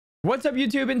What's up,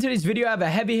 YouTube? In today's video, I have a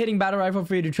heavy-hitting battle rifle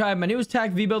for you to try. My newest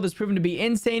TAQ V build is proven to be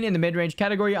insane in the mid-range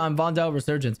category on Vondel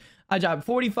Resurgence. I dropped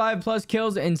 45 plus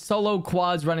kills in solo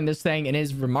quads running this thing, and it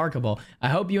is remarkable. I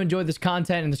hope you enjoyed this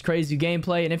content and this crazy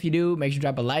gameplay, and if you do, make sure to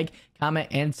drop a like, comment,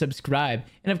 and subscribe.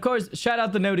 And of course, shout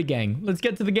out the Noted Gang. Let's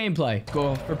get to the gameplay.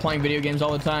 Cool. We're playing video games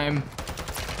all the time.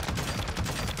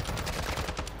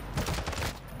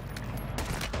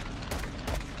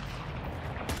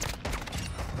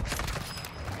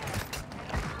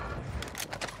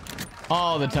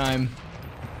 All the time.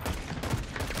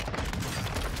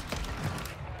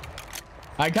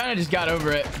 I kind of just got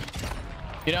over it.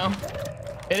 You know?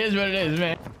 It is what it is,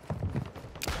 man.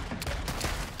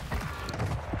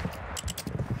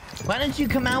 Why don't you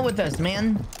come out with us,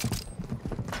 man?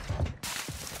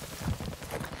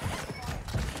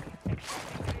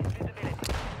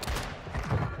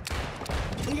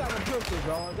 He got a pistol,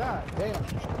 bro. God damn.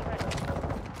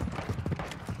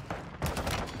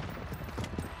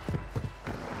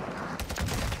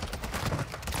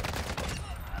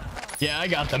 Yeah, I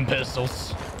got them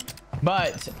pistols,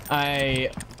 but I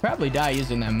probably die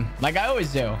using them like I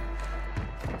always do.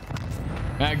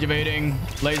 Activating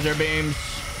laser beams.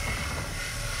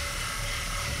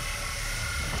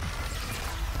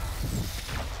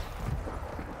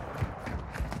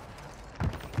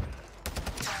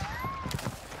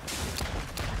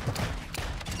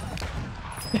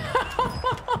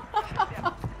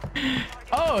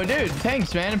 Oh, dude,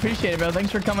 thanks, man. Appreciate it, bro. Thanks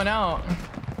for coming out.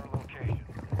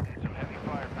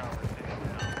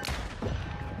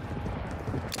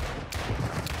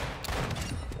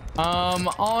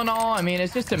 All in all, I mean,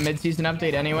 it's just a mid-season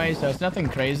update anyway, so it's nothing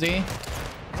crazy.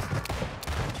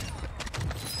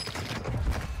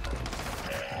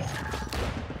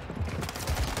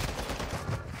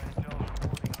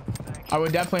 I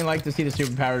would definitely like to see the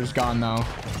superpowers gone, though.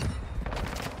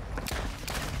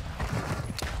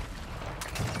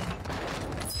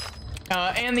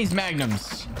 And these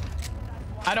magnums.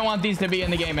 I don't want these to be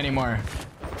in the game anymore.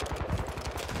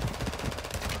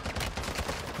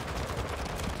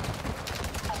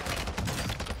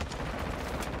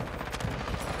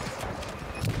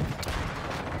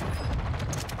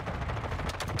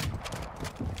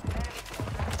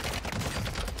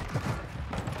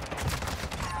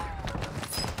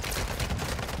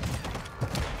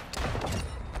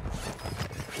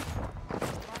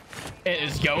 It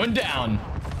is going down.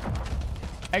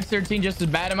 X13 just as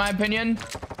bad in my opinion.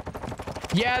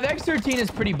 Yeah, the X13 is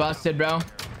pretty busted, bro.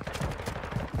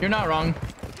 You're not wrong.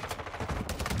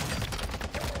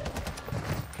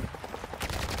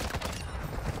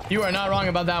 You are not wrong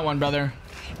about that one, brother.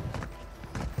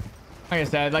 Like I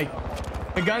said, like,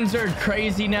 the guns are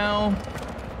crazy now.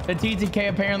 The TTK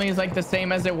apparently is like the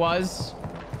same as it was.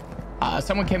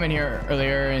 Someone came in here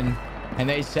earlier and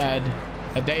they said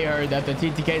that they heard that the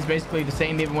TTK is basically the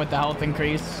same even with the health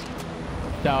increase.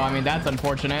 So, I mean, that's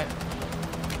unfortunate.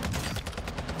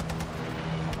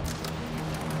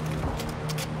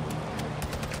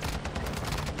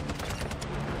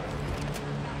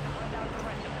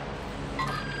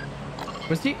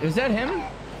 Is that him?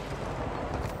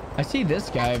 I see this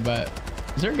guy, but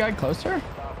is there a guy closer?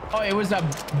 Oh, it was a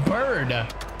bird.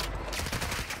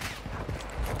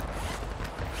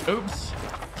 Oops.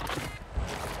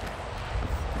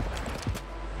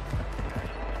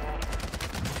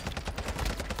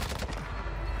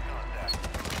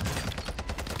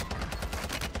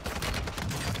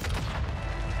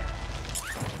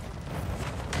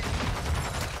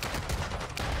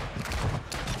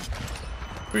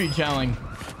 Pretty challenging.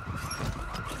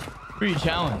 Pretty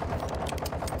challenging.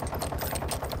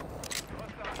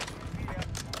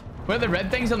 What are the red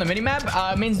things on the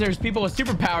minimap? It means there's people with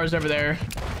superpowers over there.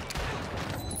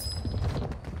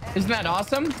 Isn't that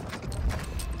awesome?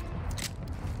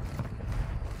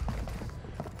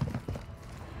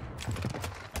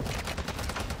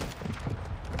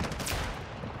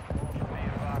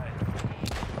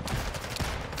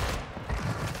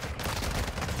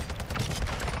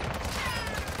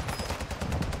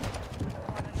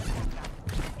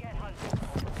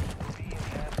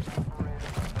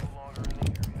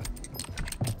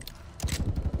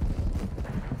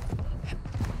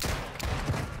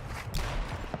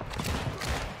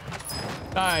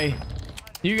 Hi.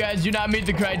 You guys do not meet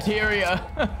the criteria.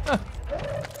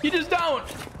 You just don't.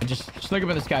 Just look up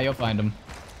in the sky. You'll find them.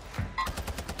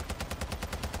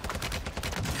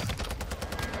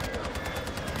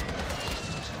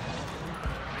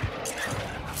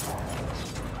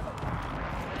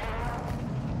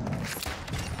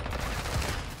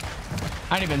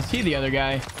 I didn't even see the other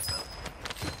guy.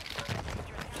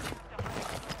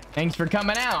 Thanks for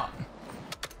coming out.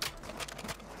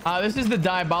 This is the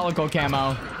diabolical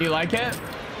camo. Do you like it?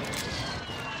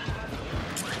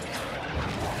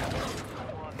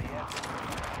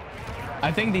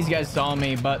 I think these guys saw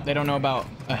me, but they don't know about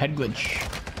a head glitch.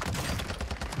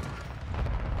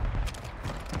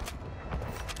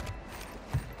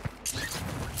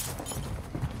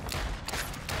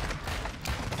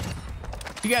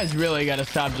 You guys really gotta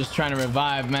stop just trying to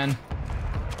revive, man.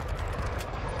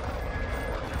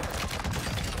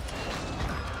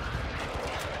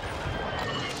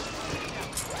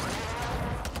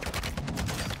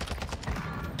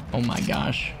 Oh my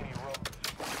gosh.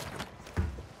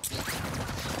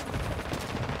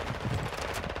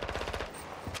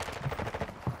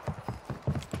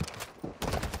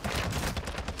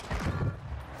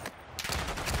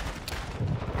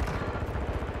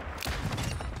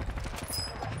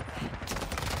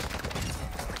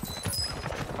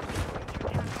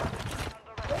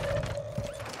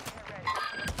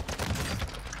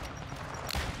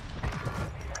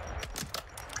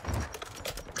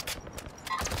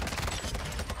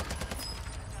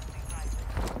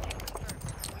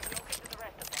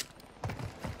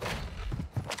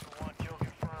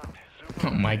 Oh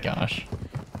my gosh.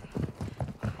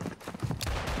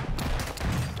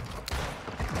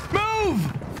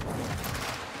 Move!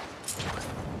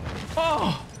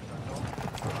 Oh!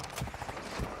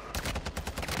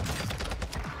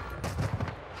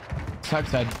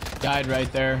 Sucks I died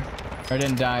right there. Or I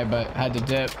didn't die, but had to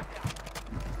dip.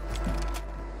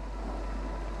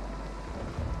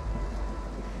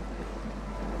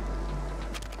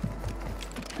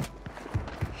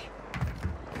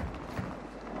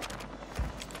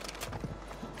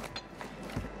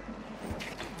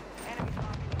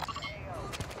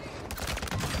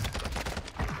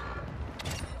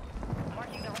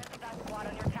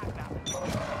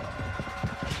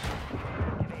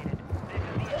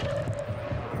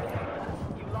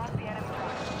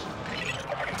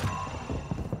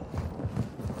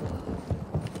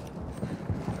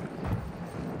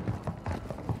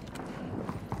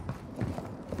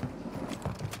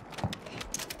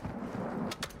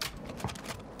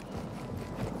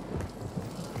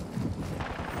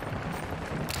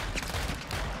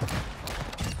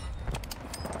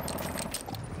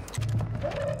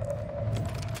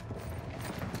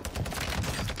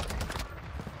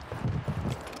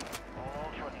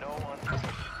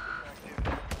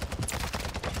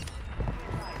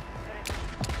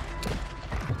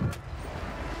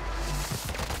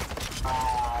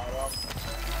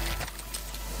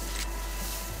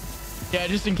 Yeah,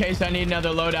 just in case I need another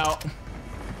loadout.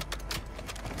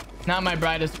 Not my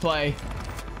brightest play.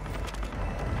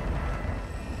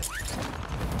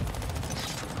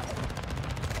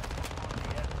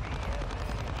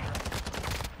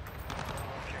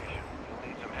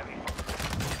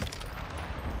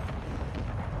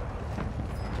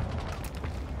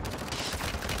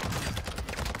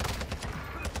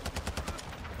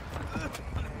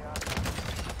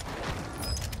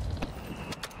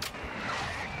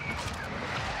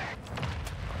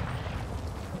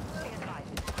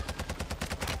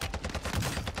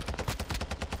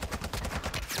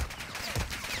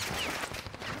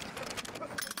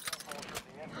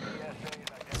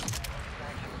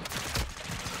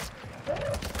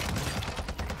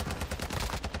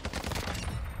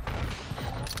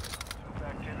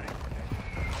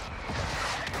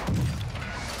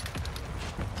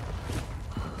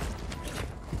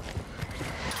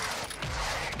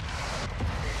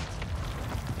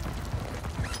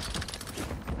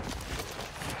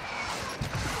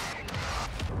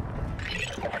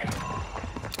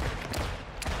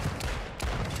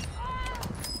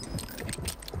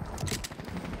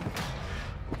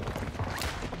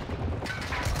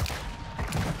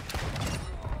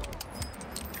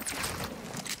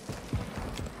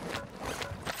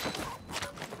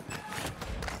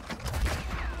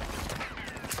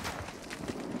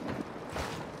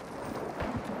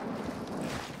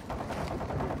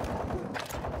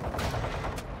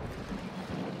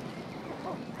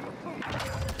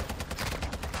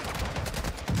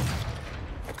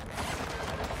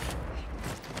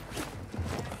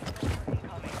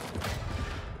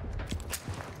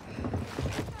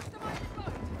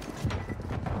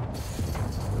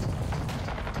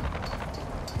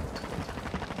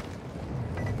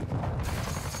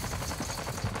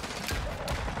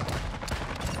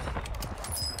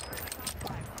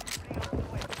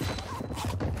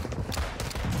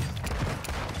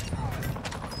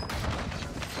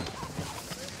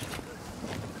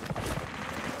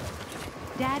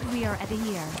 Dad, we are at the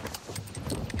year.